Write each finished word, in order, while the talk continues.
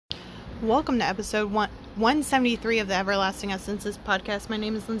Welcome to episode 173 of the Everlasting Essences podcast. My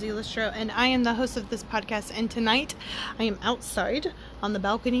name is Lindsay Listro, and I am the host of this podcast. And tonight, I am outside on the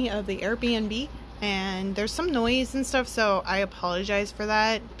balcony of the Airbnb, and there's some noise and stuff, so I apologize for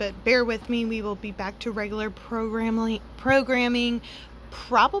that. But bear with me. We will be back to regular programming.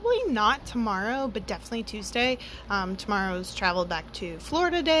 Probably not tomorrow, but definitely Tuesday. Tomorrow's travel back to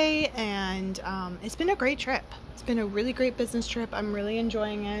Florida Day, and it's been a great trip. It's been a really great business trip. I'm really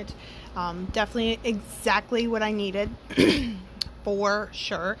enjoying it. Definitely exactly what I needed for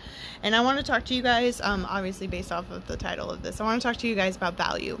sure. And I want to talk to you guys, obviously based off of the title of this, I want to talk to you guys about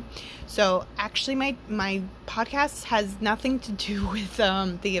value. So actually my podcast has nothing to do with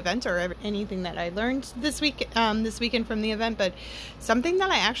the event or anything that I learned this weekend from the event, but something that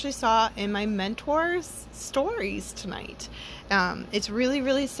I actually saw in my mentor's stories tonight. It's really,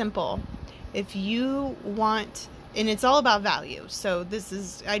 really simple. If you want, and it's all about value. So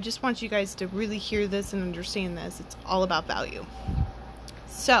I just want you guys to really hear this and understand this. It's all about value.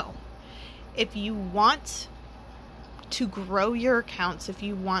 So if you want to grow your accounts, if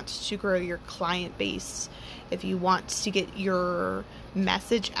you want to grow your client base, if you want to get your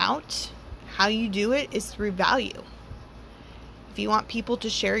message out, how you do it is through value. If you want people to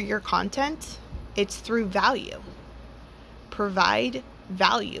share your content, it's through value. Provide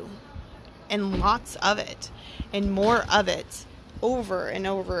value. And lots of it, and more of it, over and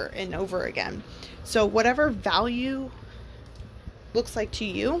over and over again. So whatever value looks like to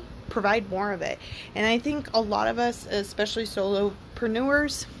you, provide more of it. And I think a lot of us, especially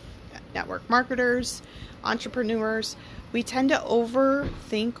solopreneurs, network marketers, entrepreneurs, we tend to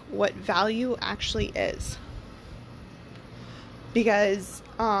overthink what value actually is. Because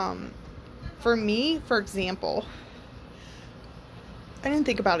for me, for example, I didn't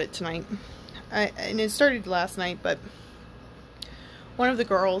think about it tonight. And it started last night, but one of the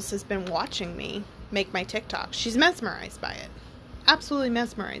girls has been watching me make my TikTok. She's mesmerized by it. Absolutely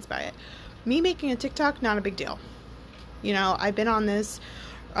mesmerized by it. Me making a TikTok, not a big deal. You know, I've been on this,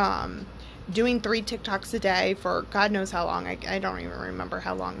 doing 3 TikToks a day for God knows how long. I don't even remember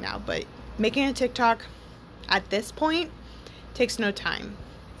how long now, but making a TikTok at this point takes no time.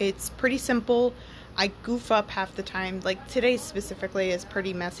 It's pretty simple. I goof up half the time. Like today specifically is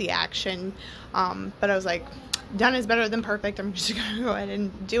pretty messy action. But I was like, done is better than perfect. I'm just going to go ahead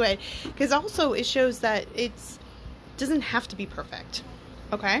and do it. Because also it shows that it doesn't have to be perfect.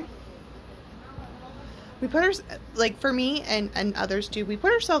 Okay? We put for me and others too, we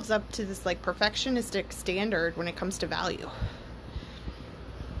put ourselves up to this like perfectionistic standard when it comes to value.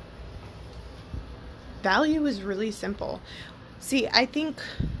 Value is really simple. See, I think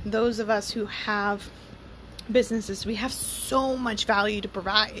those of us who have businesses, we have so much value to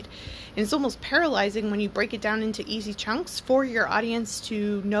provide. And it's almost paralyzing when you break it down into easy chunks for your audience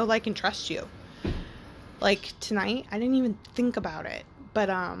to know, like, and trust you. Like tonight, I didn't even think about it.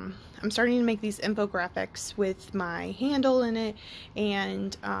 But I'm starting to make these infographics with my handle in it.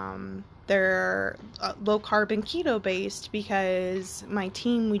 And they're low carb and keto based because my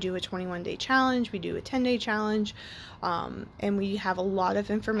team, we do a 21-day challenge, we do a 10-day challenge, and we have a lot of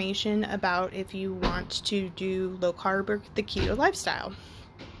information about if you want to do low carb or the keto lifestyle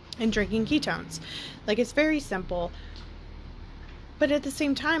and drinking ketones. Like, it's very simple. But at the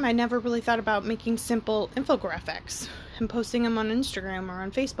same time, I never really thought about making simple infographics and posting them on Instagram or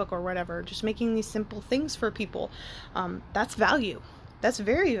on Facebook or whatever. Just making these simple things for people. That's value. That's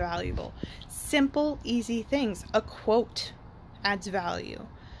very valuable. Simple, easy things. A quote adds value.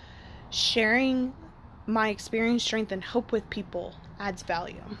 Sharing my experience, strength, and hope with people adds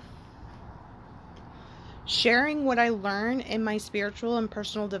value. Sharing what I learn in my spiritual and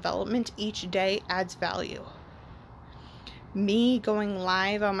personal development each day adds value. Me going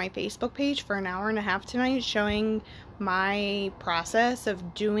live on my Facebook page for an hour and a half tonight, showing my process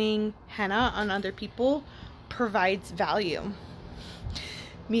of doing henna on other people, provides value.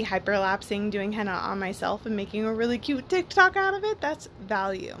 Me hyperlapsing, doing henna on myself and making a really cute TikTok out of it, that's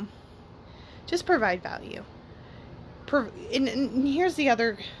value. Just provide value. And here's the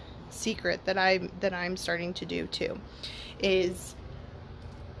other secret that I'm starting to do too, is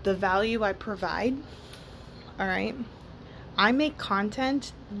the value I provide. All right, I make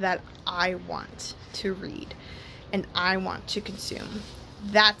content that I want to read and I want to consume.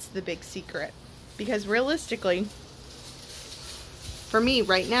 That's the big secret, because realistically, for me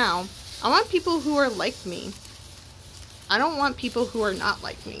right now, I want people who are like me. I don't want people who are not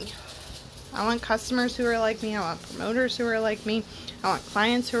like me. I want customers who are like me. I want promoters who are like me. I want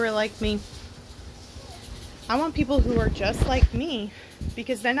clients who are like me. I want people who are just like me,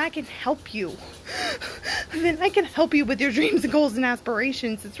 because then I can help you. Then I can help you with your dreams and goals and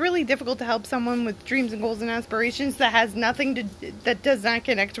aspirations. It's really difficult to help someone with dreams and goals and aspirations that has that does not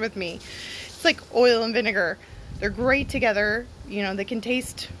connect with me. It's like oil and vinegar. They're great together. They can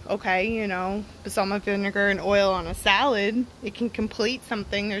taste okay, balsamic vinegar and oil on a salad. It can complete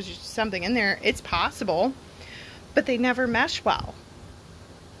something. There's just something in there. It's possible. But they never mesh well.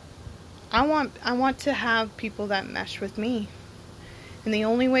 I want to have people that mesh with me. And the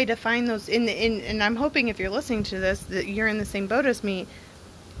only way to find those and I'm hoping if you're listening to this that you're in the same boat as me.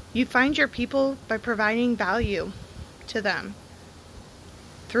 You find your people by providing value to them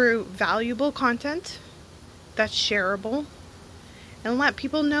through valuable content that's shareable, and let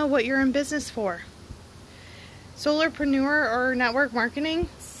people know what you're in business for. Solopreneur or network marketing,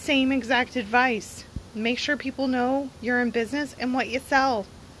 same exact advice. Make sure people know you're in business and what you sell.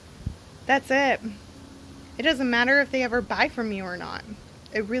 That's it. It doesn't matter if they ever buy from you or not.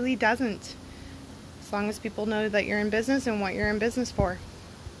 It really doesn't. As long as people know that you're in business and what you're in business for.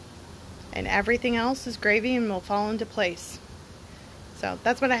 And everything else is gravy and will fall into place. So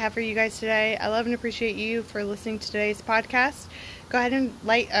that's what I have for you guys today. I love and appreciate you for listening to today's podcast. Go ahead and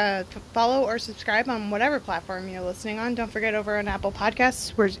follow or subscribe on whatever platform you're listening on. Don't forget, over on Apple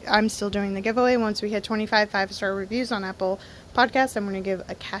Podcasts, where I'm still doing the giveaway. Once we hit 25 5-star reviews on Apple Podcasts, I'm going to give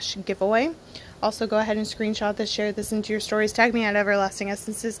a cash giveaway. Also, go ahead and screenshot this, share this into your stories. Tag me at Everlasting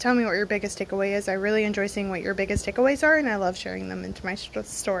Essences. Tell me what your biggest takeaway is. I really enjoy seeing what your biggest takeaways are, and I love sharing them into my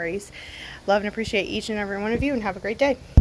stories. Love and appreciate each and every one of you, and have a great day.